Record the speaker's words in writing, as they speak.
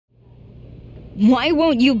Why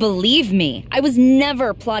won't you believe me? I was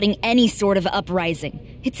never plotting any sort of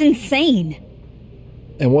uprising. It's insane.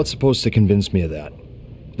 And what's supposed to convince me of that?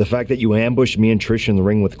 The fact that you ambushed me and Trish in the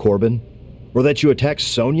ring with Corbin? Or that you attacked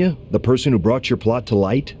Sonya, the person who brought your plot to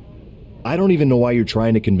light? I don't even know why you're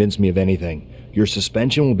trying to convince me of anything. Your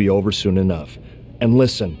suspension will be over soon enough. And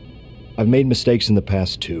listen, I've made mistakes in the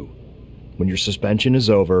past too. When your suspension is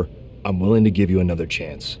over, I'm willing to give you another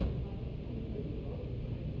chance.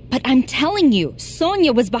 But I'm telling you,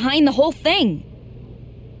 Sonya was behind the whole thing.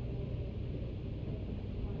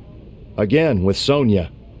 Again, with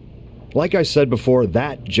Sonya. Like I said before,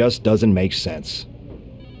 that just doesn't make sense.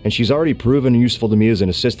 And she's already proven useful to me as an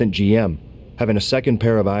assistant GM, having a second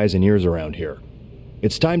pair of eyes and ears around here.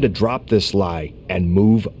 It's time to drop this lie and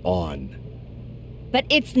move on. But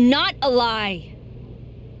it's not a lie.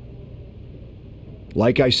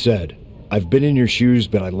 Like I said, I've been in your shoes,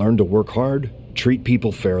 but I learned to work hard, treat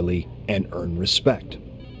people fairly, and earn respect.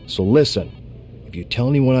 So listen, if you tell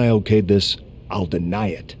anyone I okayed this, I'll deny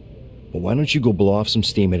it. But why don't you go blow off some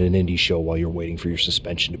steam at an indie show while you're waiting for your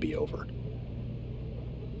suspension to be over?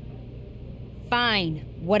 Fine,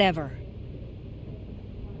 whatever.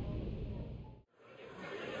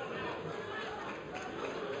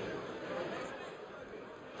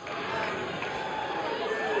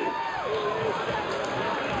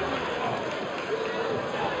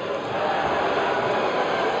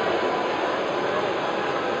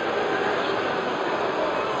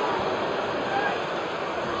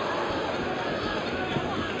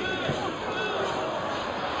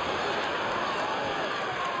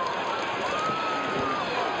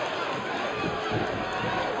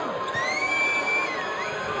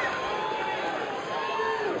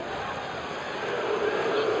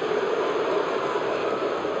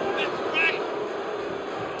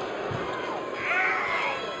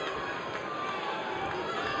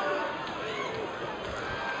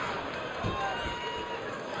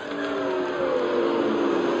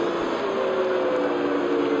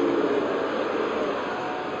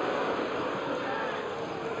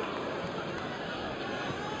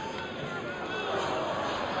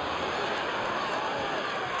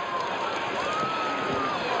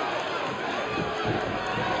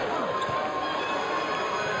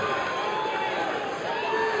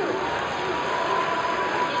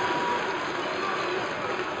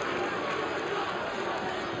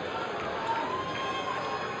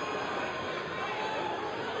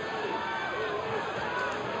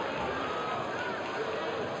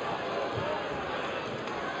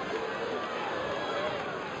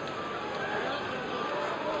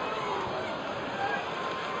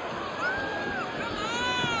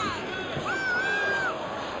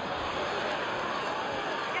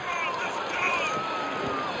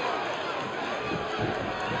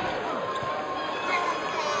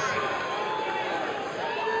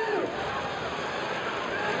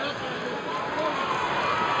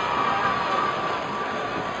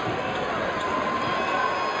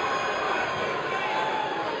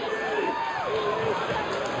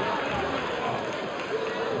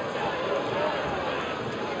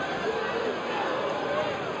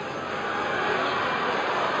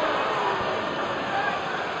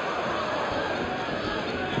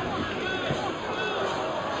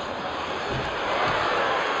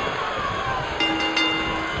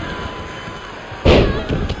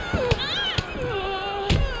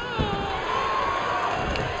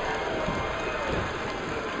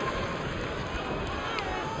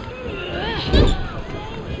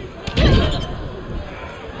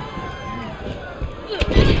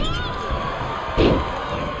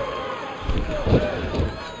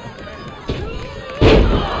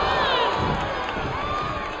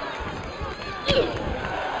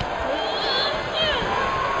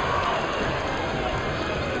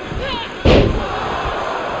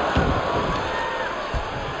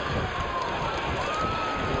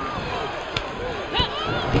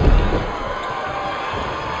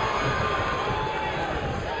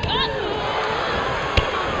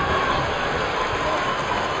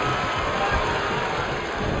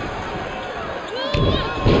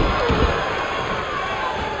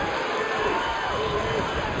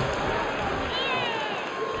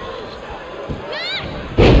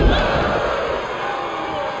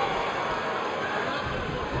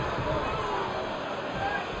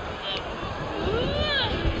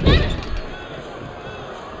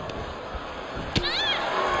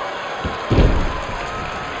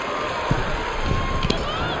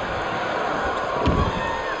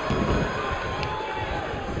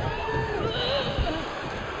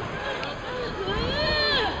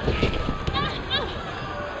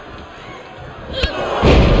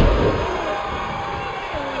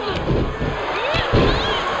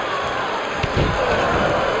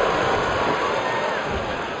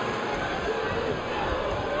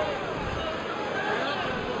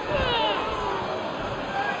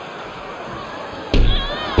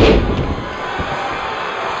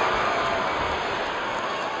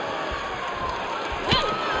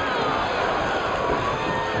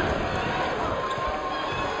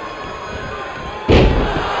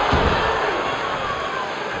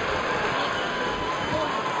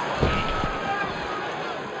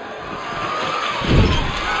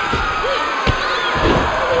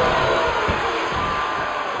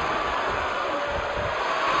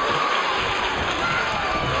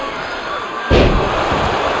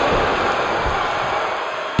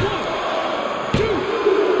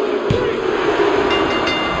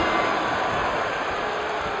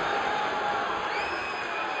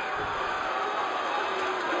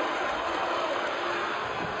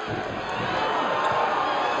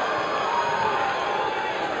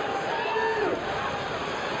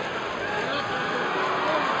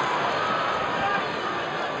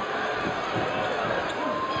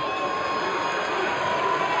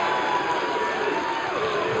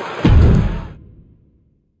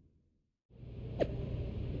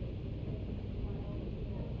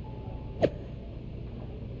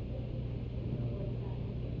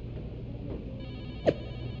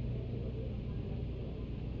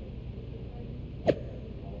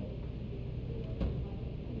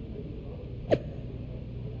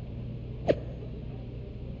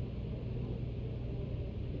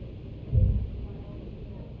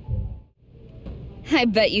 I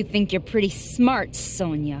bet you think you're pretty smart,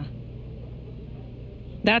 Sonya.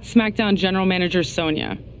 That's SmackDown General Manager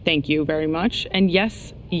Sonya. Thank you very much. And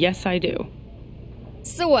yes, I do.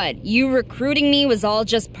 So what, you recruiting me was all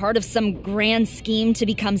just part of some grand scheme to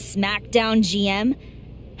become SmackDown GM?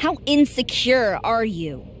 How insecure are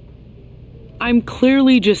you? I'm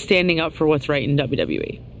clearly just standing up for what's right in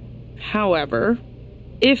WWE. However,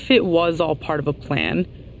 if it was all part of a plan,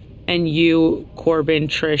 and you, Corbin,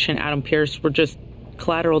 Trish, and Adam Pearce were just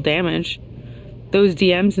collateral damage, those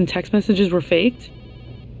DMs and text messages were faked,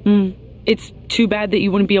 it's too bad that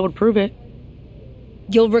you wouldn't be able to prove it.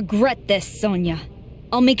 You'll regret this, Sonya.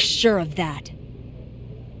 I'll make sure of that.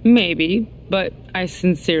 Maybe, but I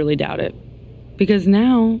sincerely doubt it. Because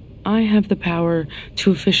now, I have the power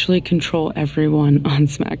to officially control everyone on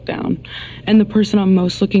SmackDown. And the person I'm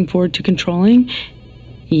most looking forward to controlling?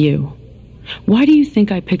 You. Why do you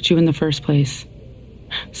think I picked you in the first place?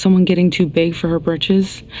 Someone getting too big for her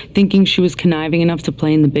britches? Thinking she was conniving enough to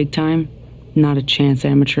play in the big time? Not a chance,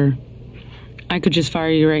 amateur. I could just fire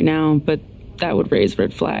you right now, but that would raise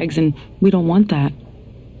red flags, and we don't want that.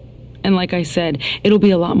 And like I said, it'll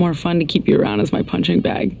be a lot more fun to keep you around as my punching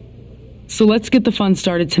bag. So let's get the fun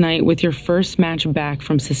started tonight with your first match back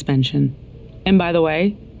from suspension. And by the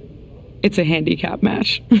way, it's a handicap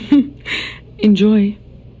match. Enjoy.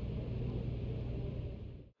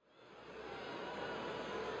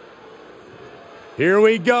 Here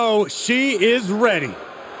we go. She is ready.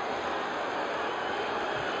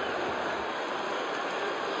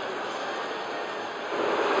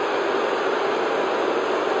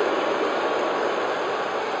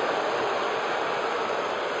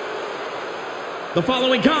 The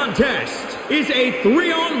following contest is a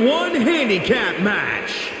 3-on-1 handicap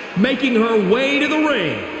match. Making her way to the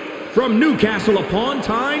ring from Newcastle upon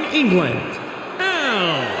Tyne, England,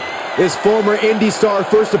 Elle. This former indie star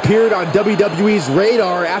first appeared on WWE's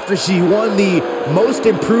radar after she won the Most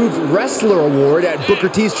Improved Wrestler Award at Booker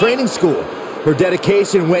T's training school. Her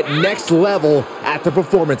dedication went next level at the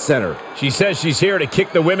Performance Center. She says she's here to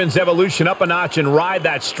kick the women's evolution up a notch and ride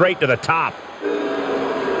that straight to the top.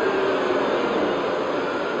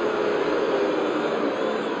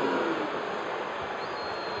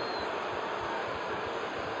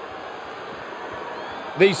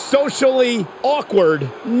 The socially awkward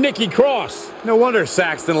Nikki Cross. No wonder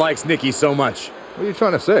Saxton likes Nikki so much. What are you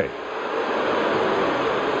trying to say?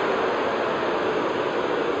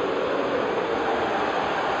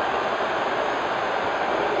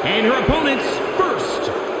 And her opponents,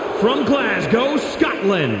 first, from Glasgow,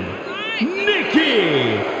 Scotland,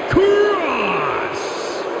 Nikki Cross.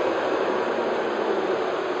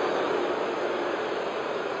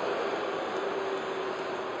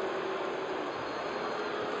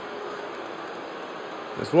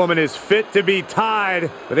 This woman is fit to be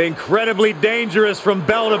tied, but incredibly dangerous from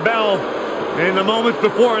bell to bell. In the moments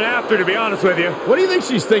before and after, to be honest with you. What do you think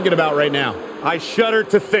she's thinking about right now? I shudder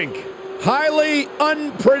to think. Highly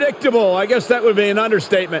unpredictable. I guess that would be an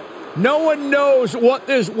understatement. No one knows what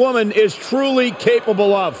this woman is truly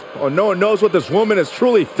capable of. Oh, no one knows what this woman is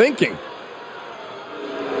truly thinking.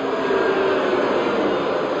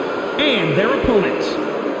 And their opponent,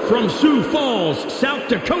 from Sioux Falls, South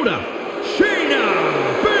Dakota,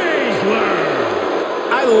 Shayna Baszler.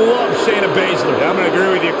 I love Shayna Baszler. I'm going to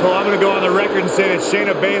agree with you, Cole. I'm going to go on the record and say that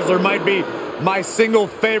Shayna Baszler might be my single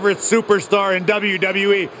favorite superstar in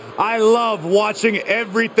WWE. I love watching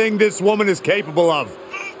everything this woman is capable of.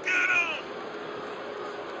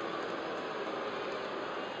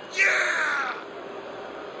 Yeah!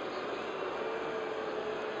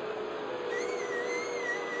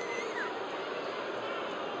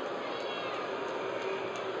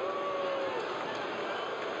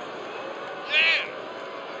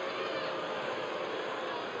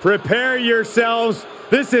 Prepare yourselves.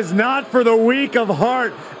 This is not for the weak of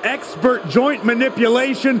heart. Expert joint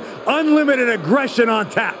manipulation, unlimited aggression on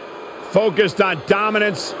tap. Focused on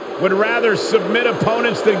dominance, would rather submit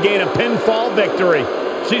opponents than gain a pinfall victory.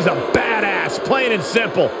 She's a badass, plain and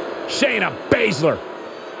simple. Shayna Baszler.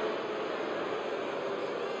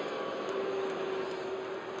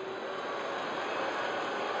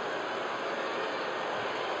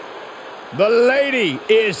 The lady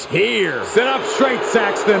is here. Sit up straight,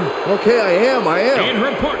 Saxton. Okay, I am. And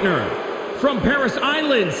her partner, from Paris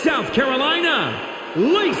Island, South Carolina,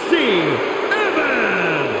 Lacey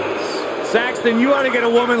Evans. Saxton, you ought to get a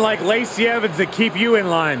woman like Lacey Evans to keep you in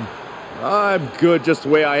line. I'm good just the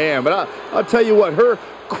way I am, but I'll tell you what, her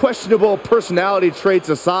questionable personality traits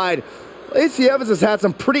aside, Lacey Evans has had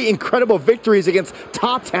some pretty incredible victories against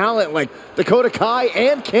top talent like Dakota Kai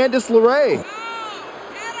and Candice LeRae.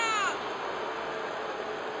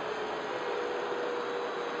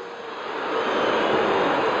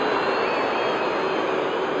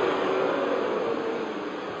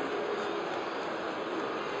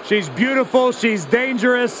 She's beautiful, she's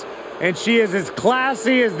dangerous, and she is as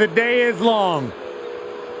classy as the day is long.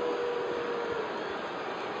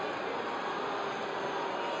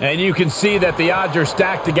 And you can see that the odds are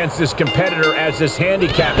stacked against this competitor as this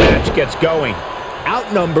handicap match gets going.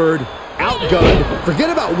 Outnumbered, outgunned, forget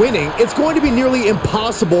about winning. It's going to be nearly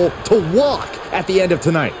impossible to walk at the end of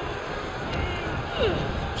tonight.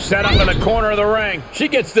 Set up in the corner of the ring. She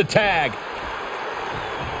gets the tag.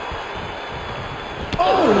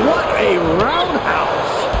 Oh, what a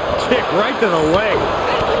roundhouse! Kick right to the leg.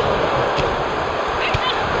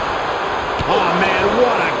 Oh, man,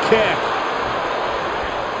 what a kick.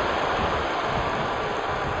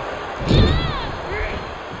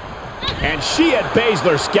 And she had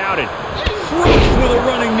Baszler scouted. Crushed with a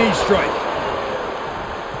running knee strike.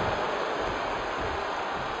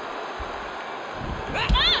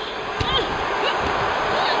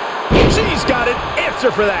 She's got an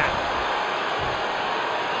answer for that.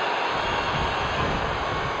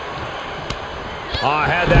 I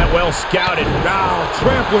had that well scouted. Now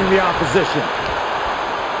trampling the opposition.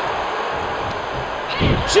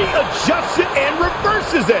 She adjusts it and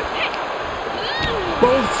reverses it.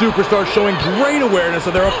 Both superstars showing great awareness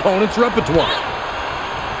of their opponent's repertoire.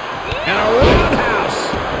 And a roundhouse.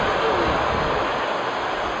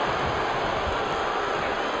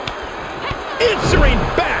 Answering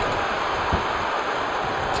back.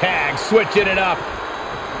 Tag, switching it up.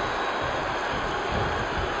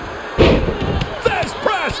 Fez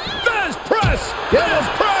press! Fez press! Fez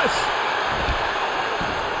press!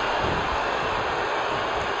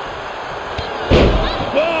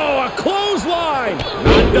 Whoa, a clothesline!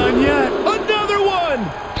 Not done yet. Another one!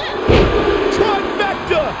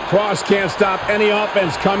 Trifecta! Cross can't stop any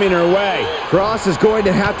offense coming her way. Cross is going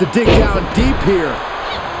to have to dig down deep here.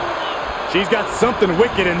 She's got something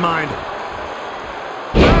wicked in mind.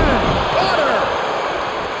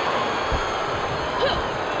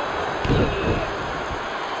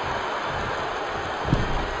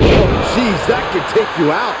 Jeez, that could take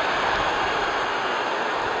you out.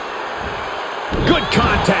 Good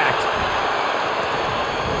contact.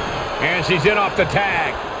 And she's in off the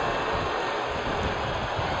tag.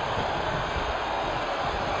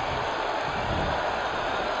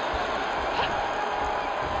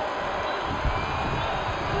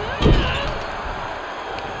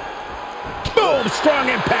 Boom! Strong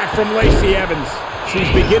impact from Lacey Evans. She's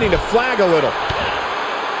beginning to flag a little.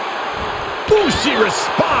 Ooh, she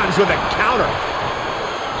responds with a counter.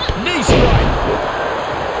 Knee strike.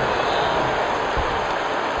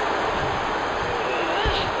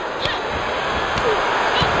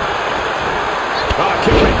 Oh,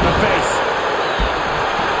 kick right in the face.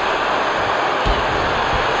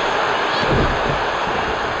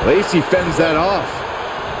 Lacey fends that off.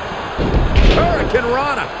 Hurricane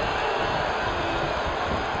Rana.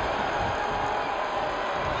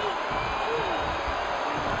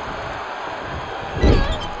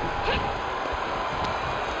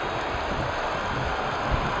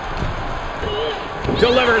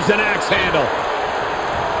 Delivers an axe handle.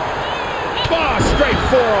 Oh, straight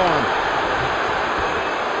forearm.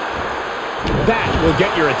 That will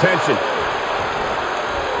get your attention.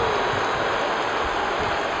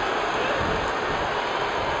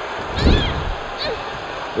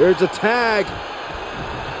 There's a tag.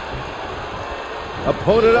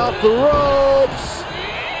 Opponent off the ropes.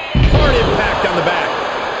 Hard impact on the back.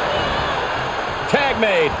 Tag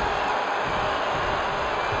made.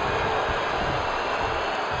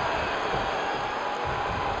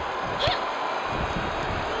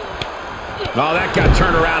 Oh, that got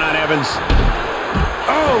turned around on Evans.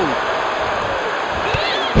 Oh!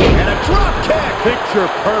 And a drop kick. Picture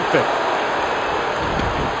perfect.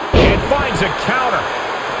 And finds a counter.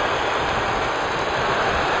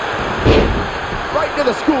 Right to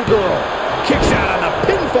the schoolgirl. Kicks out on the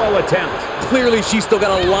pinfall attempt. Clearly, she's still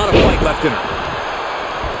got a lot of fight left in her.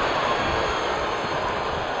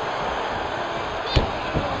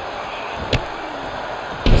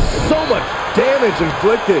 So much damage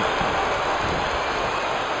inflicted.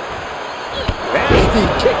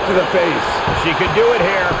 Kick to the face. She could do it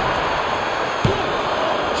here.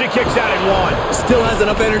 She kicks out in one. Still has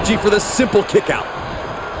enough energy for the simple kick out.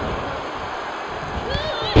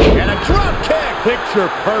 And a drop kick. Picture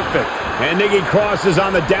perfect. And Nikki Cross is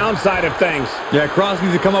on the downside of things. Yeah, Cross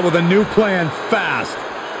needs to come up with a new plan fast.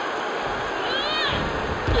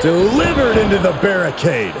 Delivered into the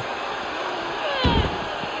barricade.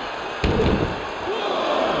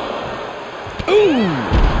 Ooh!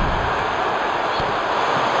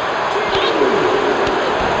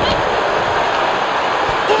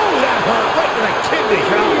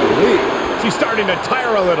 She's starting starting to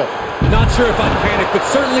tire a little. Not sure if I'm panicked, but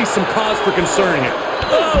certainly some cause for concern here.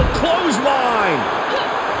 Oh, clothesline!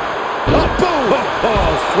 Oh, boom! Oh,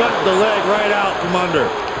 swept the leg right out from under.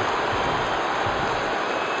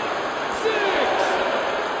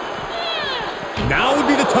 6. Now would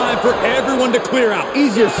be the time for everyone to clear out.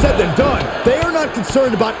 Easier said than done. They are not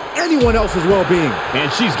concerned about anyone else's well-being.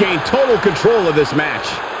 And she's gained total control of this match.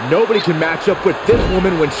 Nobody can match up with this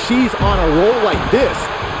woman when she's on a roll like this.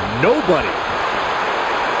 Nobody.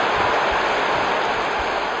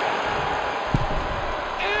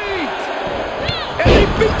 And they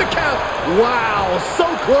beat the count. Wow, so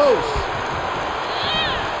close.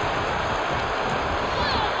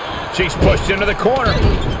 She's pushed into the corner.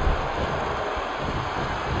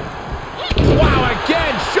 Wow,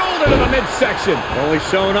 again, shoulder to the midsection. Only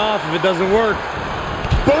showing off if it doesn't work.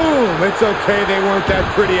 Boom! It's okay, they weren't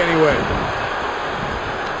that pretty anyway.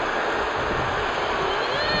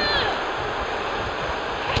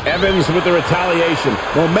 Evans with the retaliation.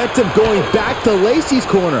 Momentum going back to Lacey's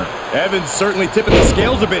corner. Evans certainly tipping the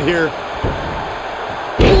scales a bit here.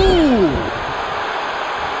 Ooh!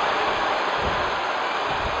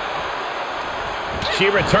 She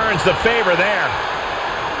returns the favor there.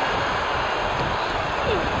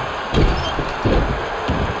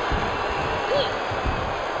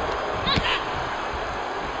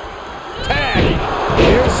 Tag!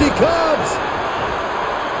 Here she comes!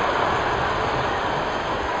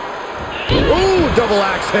 Ooh, double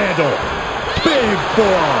axe handle. Big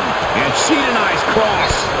forearm. And she denies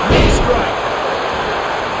cross. Knee strike.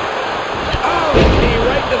 Oh, knee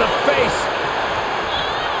right to the face.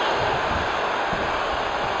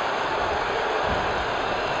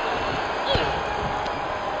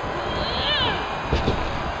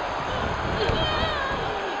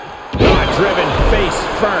 Not driven face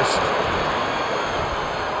first.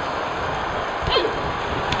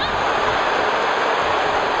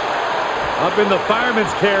 Up in the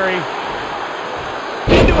fireman's carry.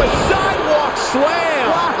 Into a sidewalk slam.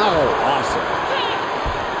 Wow. Awesome.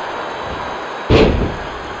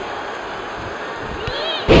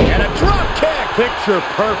 And a drop kick. Picture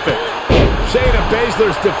perfect. Shayna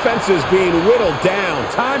Baszler's defense is being whittled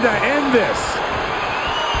down. Time to end this.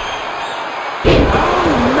 Oh,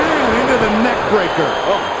 man, into the neck breaker.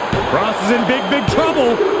 Oh, Ross is in big, big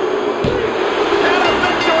trouble. And a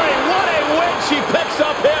victory. What a win she picks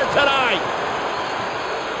up here tonight.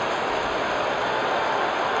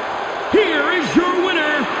 Here is your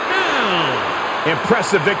winner, now.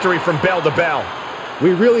 Impressive victory from bell to bell. We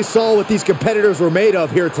really saw what these competitors were made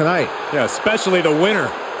of here tonight. Yeah, especially the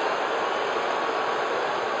winner.